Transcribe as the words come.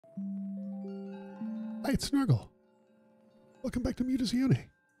Hi, it's Snorgle. Welcome back to Mutazione.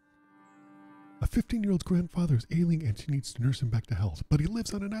 A 15-year-old's grandfather is ailing and she needs to nurse him back to health, but he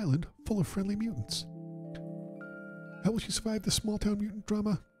lives on an island full of friendly mutants. How will she survive this small-town mutant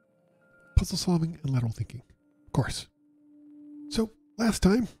drama? Puzzle solving and lateral thinking. Of course. So, last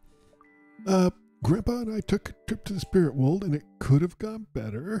time, Grandpa and I took a trip to the spirit world and it could have gone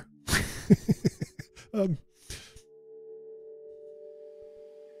better.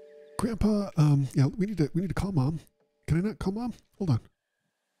 Grandpa, yeah, we need to call Mom. Can I not call Mom? Hold on.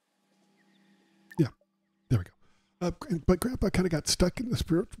 Yeah, there we go. But Grandpa kind of got stuck in the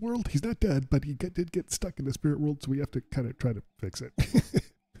spirit world. He's not dead, but he did get stuck in the spirit world, so we have to kind of try to fix it.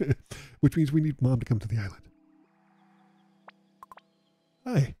 Which means we need Mom to come to the island.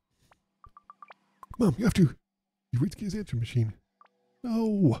 Hi. Mom, you reached his answer machine.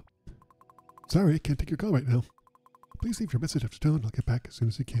 No. Sorry, I can't take your call right now. Please leave your message after tone. I'll get back as soon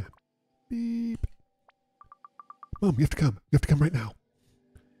as I can. Beep. Mom, you have to come. You have to come right now.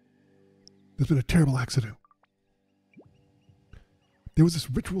 There's been a terrible accident. There was this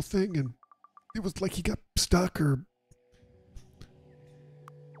ritual thing and it was like he got stuck or...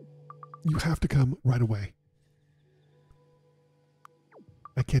 You have to come right away.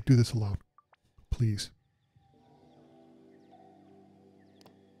 I can't do this alone. Please.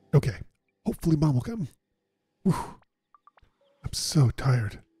 Okay. Hopefully Mom will come. Whew. I'm so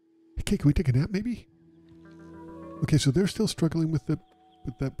tired. Hey, can we take a nap maybe? Okay, so they're still struggling with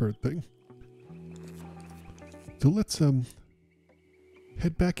that bird thing. So let's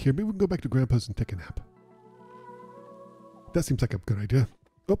head back here. Maybe we can go back to Grandpa's and take a nap. That seems like a good idea.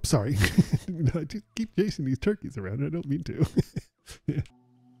 Oh, sorry. I just keep chasing these turkeys around. I don't mean to. Yeah.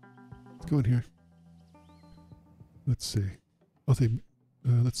 Let's go in here. Let's see. I'll say,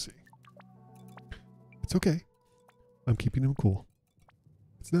 let's see. It's okay. I'm keeping him cool.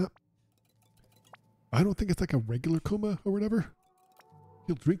 It's not... I don't think it's like a regular coma or whatever.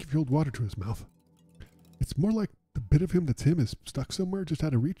 He'll drink if you hold water to his mouth. It's more like the bit of him that's him is stuck somewhere just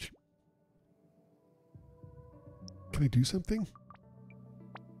out of reach. Can I do something?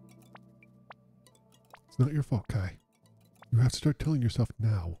 It's not your fault, Kai. You have to start telling yourself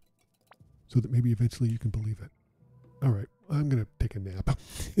now so that maybe eventually you can believe it. All right, I'm going to take a nap.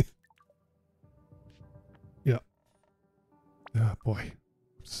 Yeah. Ah, boy.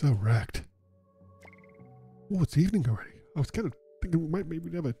 I'm so wrecked. Oh, it's evening already. I was kind of thinking we might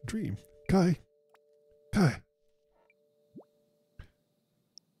maybe have a dream. Kai. Kai.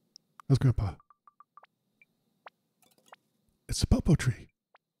 How's Grandpa? It's a popo tree.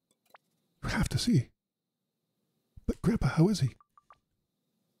 You have to see. But Grandpa, how is he?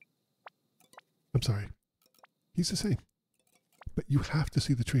 I'm sorry. He's the same. But you have to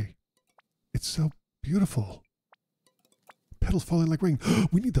see the tree. It's so beautiful. Petals falling like rain.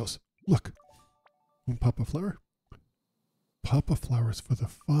 We need those. Look. One papa flower. Papa flowers for the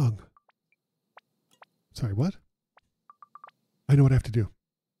fung. Sorry, what? I know what I have to do.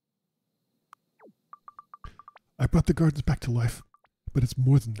 I brought the gardens back to life, but it's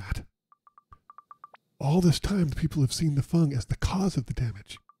more than that. All this time, the people have seen the fung as the cause of the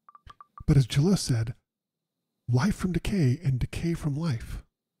damage. But as Jalil said, life from decay and decay from life.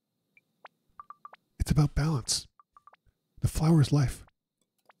 It's about balance. The flower is life.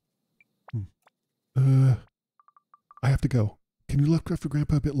 I have to go. Can you look after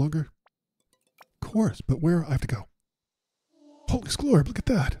Grandpa a bit longer? Of course, but where? I have to go. Holy Sklorb, look at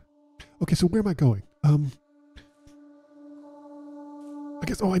that. Okay, so where am I going? I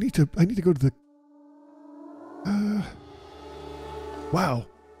guess, I need to go to the... Wow.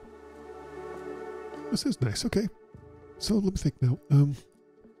 This is nice, okay. So let me think now.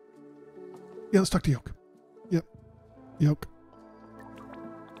 Yeah, let's talk to Yoke. Yep. Yoke.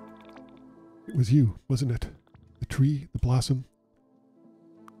 It was you, wasn't it? The tree, the blossom.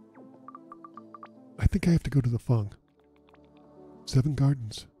 I think I have to go to the fung. 7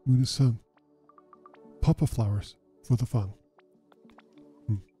 gardens, moon is sung. Papa flowers for the fung.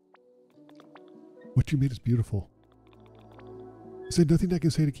 What you made is beautiful. Is there nothing I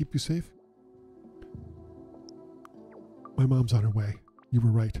can say to keep you safe? My mom's on her way. You were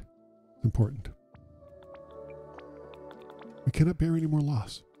right. It's important. We cannot bear any more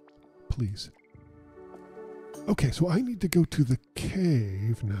loss. Please. Okay, so I need to go to the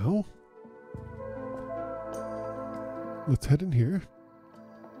cave now. Let's head in here.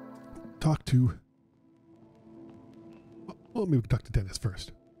 Talk to... Well, maybe we can talk to Dennis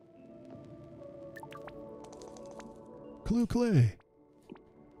first. Hello, Clay.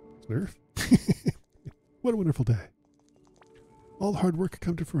 Snurf. What a wonderful day. All hard work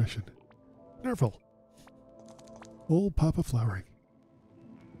come to fruition. Nerful. Old Papa flowering.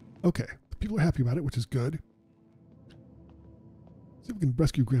 Okay, the People are happy about it, which is good. See if we can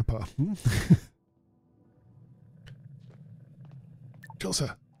rescue Grandpa. Chelsea,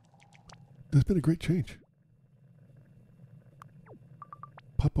 there's been a great change.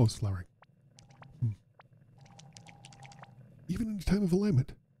 Papa's flowering. Even in a time of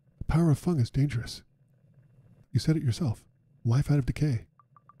alignment, the power of fung is dangerous. You said it yourself. Life out of decay.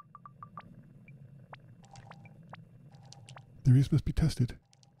 Theories must be tested.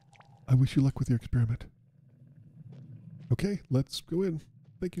 I wish you luck with your experiment. Okay, let's go in.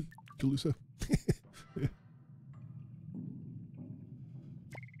 Thank you, Jalusa.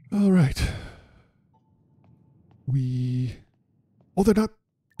 All right. Oh, they're not.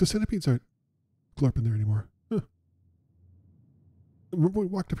 The centipedes aren't glorping there anymore. Huh. Remember we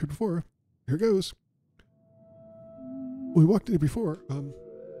walked up here before. Here goes. When we walked in here before,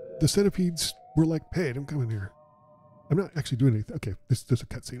 the centipedes were like, hey, don't come in here. I'm not actually doing anything. Okay, there's a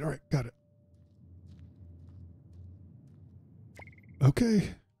cutscene. All right, got it.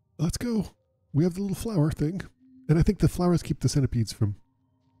 Okay, let's go. We have the little flower thing. And I think the flowers keep the centipedes from...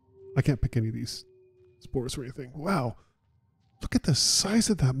 I can't pick any of these spores or anything. Wow. Look at the size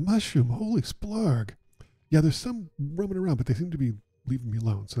of that mushroom. Holy splarg. Yeah, there's some roaming around, but they seem to be leaving me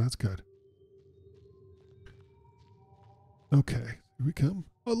alone, so that's good. Okay, here we come.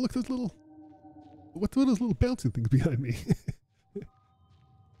 Oh, look, those little... What are those little bouncing things behind me?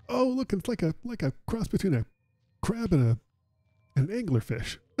 Oh, look, it's like a cross between a crab and an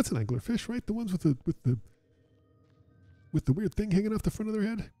anglerfish. That's an anglerfish, right? The ones with the weird thing hanging off the front of their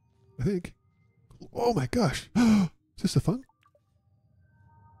head, I think. Oh my gosh! Is this a fun?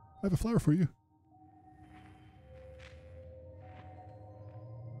 I have a flower for you.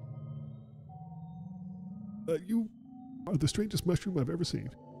 You are the strangest mushroom I've ever seen.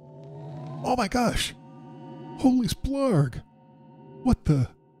 Oh my gosh! Holy splarg! What the?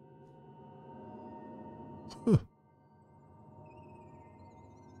 Huh.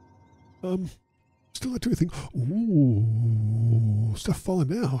 Still not doing anything. Ooh, stuff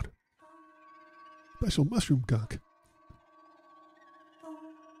falling out. Special mushroom gunk.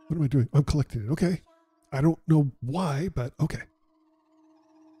 What am I doing? I'm collecting it. Okay. I don't know why, but okay.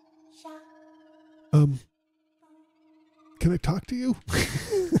 Can I talk to you?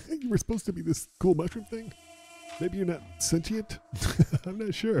 You were supposed to be this cool mushroom thing. Maybe you're not sentient. I'm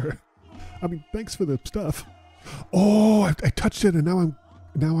not sure. I mean, thanks for the stuff. Oh, I touched it, and now I'm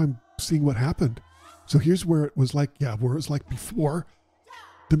seeing what happened. So here's where it was like, yeah, where it was like before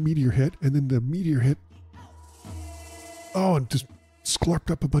the meteor hit, and then the meteor hit. Oh, and just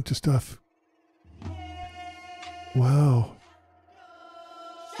sklorped up a bunch of stuff. Wow.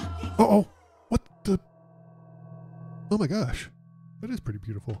 Uh-oh. What the? Oh my gosh. That is pretty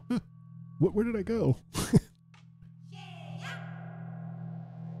beautiful. Huh. Where did I go?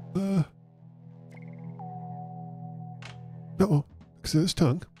 Uh-oh. Look at his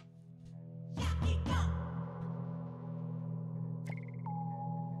tongue.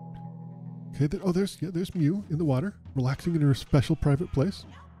 Okay, there's Mew in the water, relaxing in her special private place.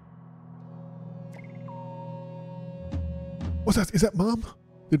 What's that? Is that Mom?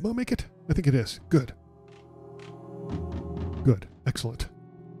 Did Mom make it? I think it is. Good. Good. Excellent.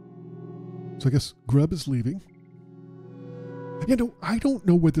 So I guess Grub is leaving. Yeah, no, I don't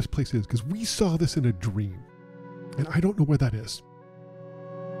know where this place is, because we saw this in a dream. And I don't know where that is.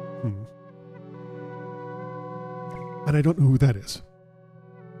 And I don't know who that is.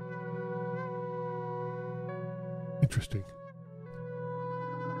 Interesting.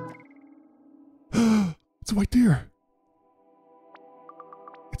 It's a white deer.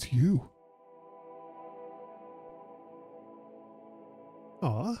 It's you.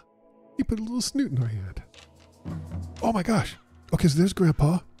 Aw, you put a little snoot in our hand. Oh my gosh. Okay, so there's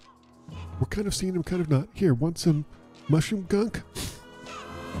Grandpa. We're kind of seeing him, kind of not. Here, want some mushroom gunk?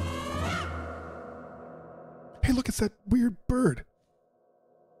 Hey, look, it's that weird bird.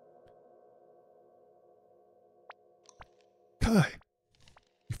 Kai,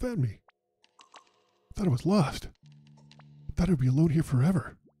 you found me. I thought I was lost. I thought I'd be alone here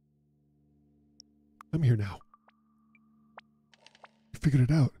forever. I'm here now. You figured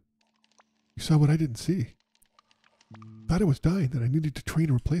it out. You saw what I didn't see. Thought I was dying, that I needed to train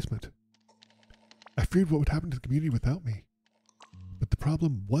a replacement. I feared what would happen to the community without me. But the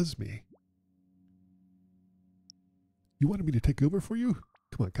problem was me. You wanted me to take over for you?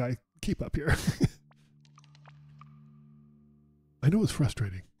 Come on, Kai, keep up here. I know it's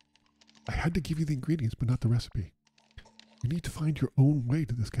frustrating. I had to give you the ingredients, but not the recipe. You need to find your own way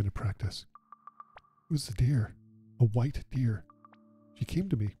to this kind of practice. It was a deer, a white deer. She came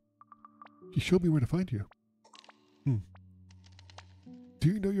to me. She showed me where to find you. Do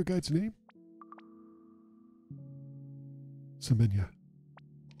you know your guide's name? Semenya.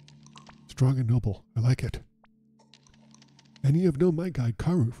 Strong and noble. I like it. And you have known my guide,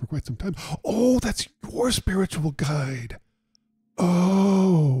 Karu, for quite some time. Oh, that's your spiritual guide.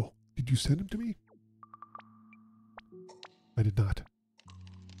 Oh. Did you send him to me? I did not.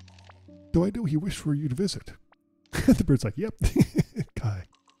 Though I know he wished for you to visit. The bird's like, yep. Kai.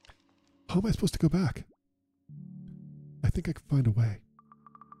 How am I supposed to go back? I think I can find a way.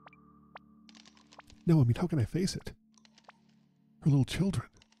 No, I mean, how can I face it? Her little children.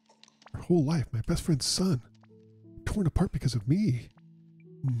 Her whole life. My best friend's son. Torn apart because of me.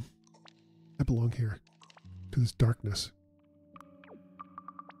 I belong here. To this darkness.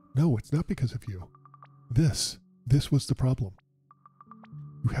 No, it's not because of you. This was the problem.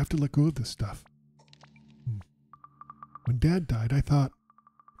 You have to let go of this stuff. When Dad died,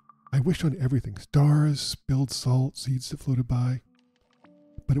 I wished on everything. Stars, spilled salt, seeds that floated by.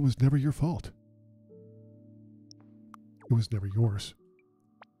 But it was never your fault. It was never yours.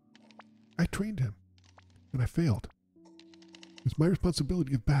 I trained him, and I failed. It was my responsibility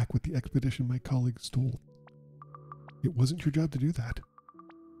to give back what the expedition my colleagues stole. It wasn't your job to do that.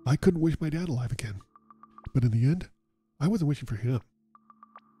 I couldn't wish my dad alive again. But in the end, I wasn't wishing for him.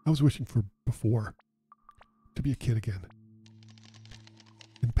 I was wishing for before. To be a kid again.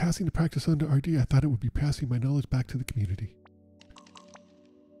 In passing the practice on to RD, I thought it would be passing my knowledge back to the community.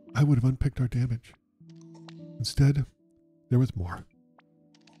 I would have unpicked our damage. Instead, there was more.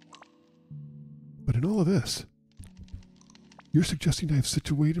 But in all of this, you're suggesting I have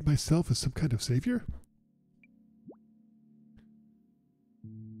situated myself as some kind of savior?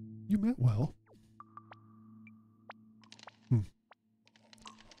 You meant well.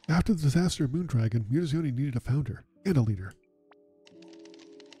 After the disaster of Moondragon, Mutazione needed a founder and a leader.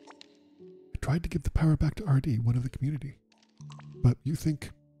 I tried to give the power back to RD, one of the community. But you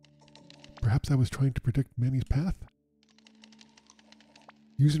think perhaps I was trying to predict Manny's path?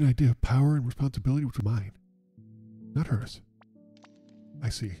 Using an idea of power and responsibility which was mine, not hers. I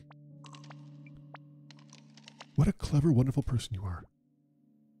see. What a clever, wonderful person you are.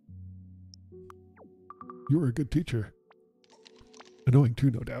 You are a good teacher. Annoying too,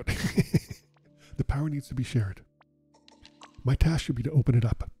 no doubt. The power needs to be shared. My task should be to open it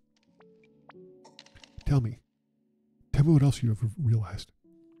up. Tell me what else you have realized.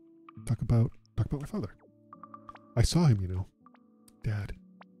 Talk about my father. I saw him, you know, Dad.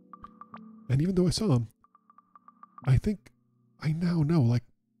 And even though I saw him, I think I now know, like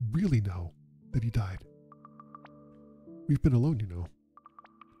really know, that he died. We've been alone, you know.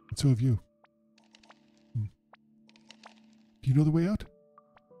 And so have you. Do you know the way out?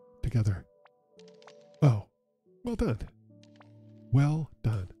 Together. Oh, well done. Well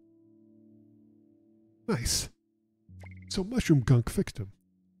done. Nice. So Mushroom Gunk fixed him.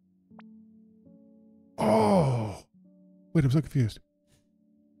 Oh! Wait, I'm so confused.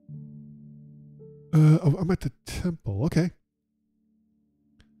 Oh, I'm at the temple. Okay.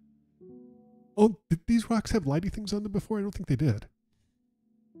 Oh, did these rocks have lighty things on them before? I don't think they did.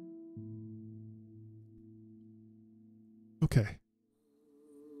 Okay.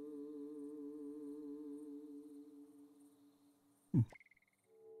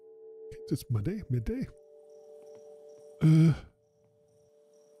 It's Monday, midday.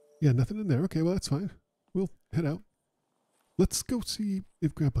 Yeah, nothing in there. Okay, well, that's fine. We'll head out. Let's go see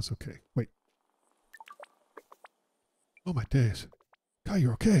if Grandpa's okay. Wait. Oh, my days. Kai,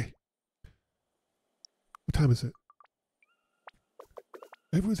 you're okay. What time is it?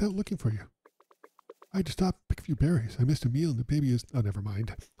 Everyone's out looking for you. I had to stop and pick a few berries. I missed a meal and the baby is... Oh, never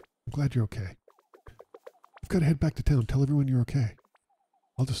mind. I'm glad you're okay. I've got to head back to town. Tell everyone you're okay.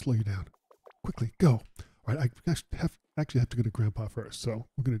 I'll just slow you down. Quickly, go. All right, I actually have to go to Grandpa first, so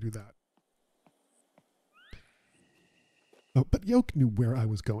we're going to do that. Oh, but Yoke knew where I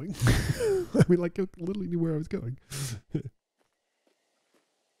was going. I mean, like, Yoke literally knew where I was going.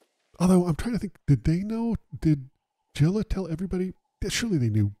 Although, I'm trying to think, did they know? Did Jilla tell everybody? Surely they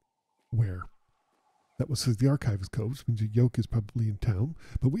knew where. That was the archive is closed, which means Yoke is probably in town.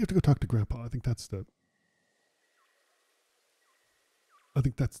 But we have to go talk to Grandpa. I think that's the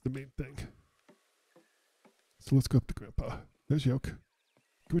main thing. So let's go up to Grandpa. There's Yoke. Can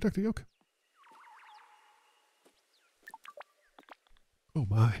we talk to Yoke? Oh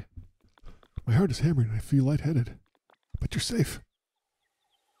my. My heart is hammering and I feel lightheaded. But you're safe.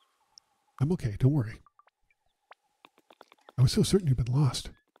 I'm okay, don't worry. I was so certain you'd been lost.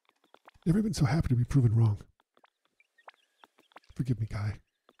 Never been so happy to be proven wrong. Forgive me, Kai.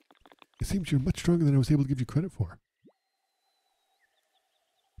 It seems you're much stronger than I was able to give you credit for.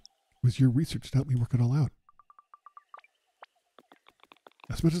 It was your research that helped me work it all out.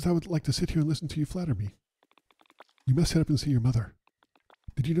 As much as I would like to sit here and listen to you flatter me, You must head up and see your mother.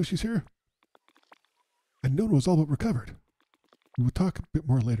 Did you know she's here? And Nona was all but recovered. We will talk a bit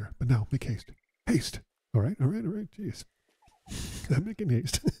more later, but now make haste. Haste! All right, jeez. I'm making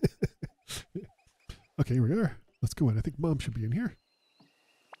haste. Okay, here we are. Let's go in. I think Mom should be in here.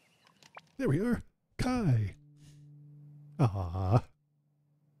 There we are. Kai. Ah.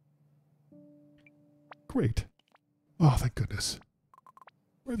 Great. Oh, thank goodness.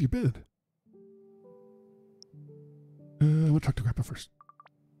 Where have you been? I want to talk to Grandpa first.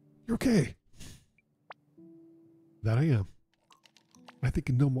 You're okay. That I am. I think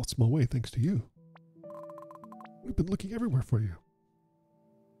in no small way thanks to you. We've been looking everywhere for you.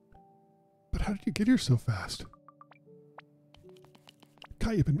 But how did you get here so fast?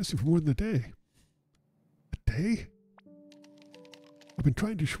 Kai, you've been missing for more than a day. A day? I've been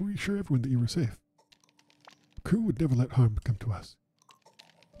trying to reassure everyone that you were safe. The crew would never let harm come to us.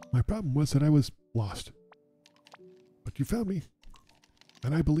 My problem was that I was lost. But you found me.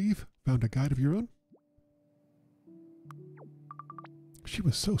 And I believe found a guide of your own. She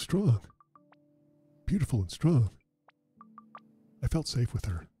was so strong. Beautiful and strong. I felt safe with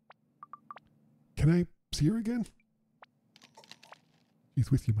her. Can I see her again?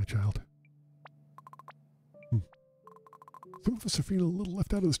 She's with you, my child. Some of us are feeling a little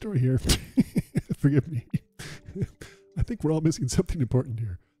left out of the story here. Forgive me. I think we're all missing something important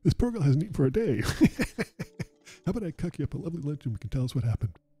here. This poor girl hasn't eaten for a day. How about I cook you up a lovely lunch and we can tell us what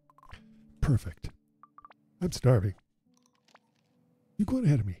happened? Perfect. I'm starving. You go on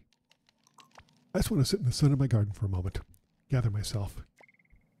ahead of me. I just want to sit in the sun of my garden for a moment. Gather myself.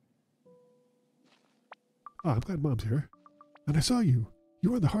 Ah, I'm glad Mom's here. And I saw you.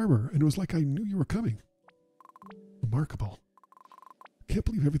 You were in the harbor, and it was like I knew you were coming. Remarkable. I can't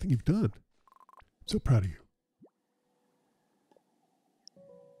believe everything you've done. I'm so proud of you.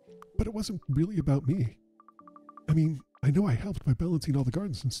 But it wasn't really about me. I mean, I know I helped by balancing all the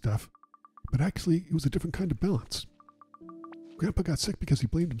gardens and stuff, but actually it was a different kind of balance. Grandpa got sick because he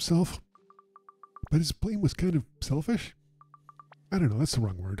blamed himself, but his blame was kind of selfish. I don't know, that's the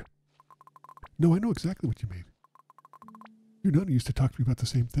wrong word. No, I know exactly what you mean. Your Nana used to talk to me about the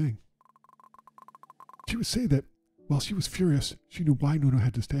same thing. She would say that while she was furious, she knew why Nono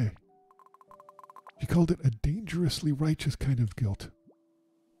had to stay. She called it a dangerously righteous kind of guilt.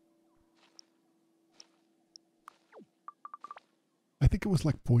 I think it was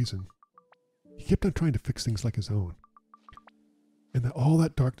like poison. He kept on trying to fix things like his own. And that all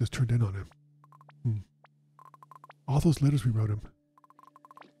that darkness turned in on him. All those letters we wrote him.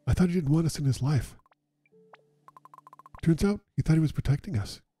 I thought he didn't want us in his life. Turns out he thought he was protecting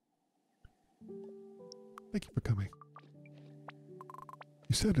us. Thank you for coming.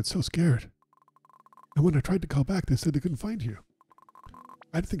 You sounded so scared. And when I tried to call back, they said they couldn't find you.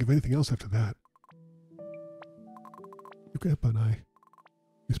 I didn't think of anything else after that. Your grandpa and I,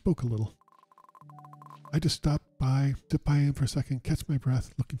 we spoke a little. I just stopped by, dipped by him for a second, catch my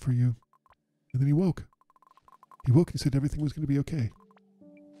breath, looking for you. And then he woke. He woke and said everything was going to be okay.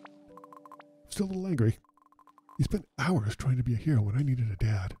 Still a little angry. He spent hours trying to be a hero when I needed a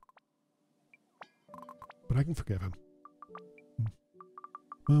dad. But I can forgive him.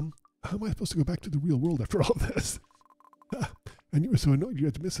 Mom, how am I supposed to go back to the real world after all this? And you were so annoyed you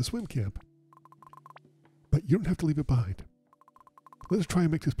had to miss the swim camp. But you don't have to leave it behind. Let us try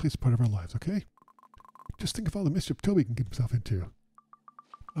and make this place part of our lives, okay? Just think of all the mischief Toby can get himself into.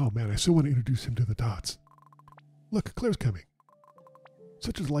 Oh man, I so want to introduce him to the Dots. Look, Claire's coming.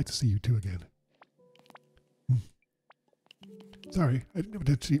 Such a delight to see you two again. Sorry, I didn't have a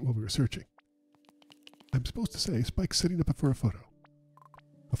chance to eat while we were searching. I'm supposed to say Spike's setting up for a photo.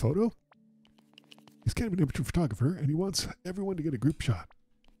 A photo? He's kind of an amateur photographer, and he wants everyone to get a group shot.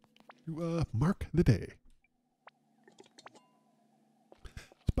 To, mark the day.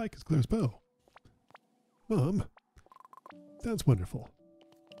 Spike is Claire's beau. Mom, sounds wonderful.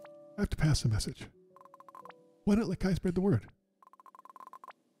 I have to pass the message. Why not let Kai spread the word?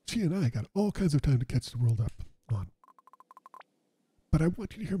 She and I got all kinds of time to catch the world up on. But I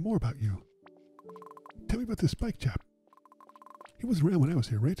want you to hear more about you. Tell me about this Spike chap. He was around when I was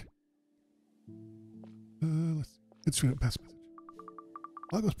here, right? Let's straight up pass the message.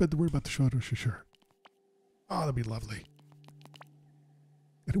 I'll go spread the word about the show to sure. Oh, that'd be lovely.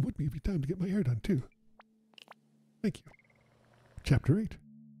 And it would be time to get my hair done, too. Thank you. Chapter 8.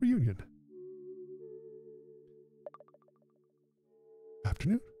 Reunion.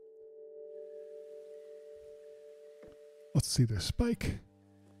 Afternoon. Let's see this. Spike.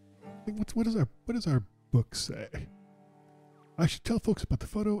 What does our book say? I should tell folks about the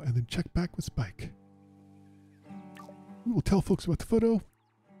photo and then check back with Spike. We will tell folks about the photo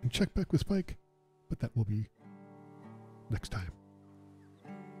and check back with Spike, but that will be next time.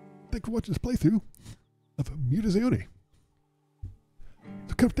 Thanks for watching this playthrough of Mutazione.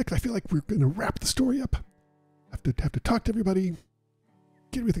 So coming up next, I feel like we're going to wrap the story up. Have to talk to everybody,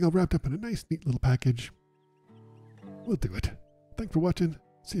 get everything all wrapped up in a nice, neat little package. We'll do it. Thanks for watching.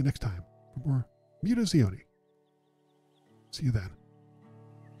 See you next time for more Mutazione. See you then.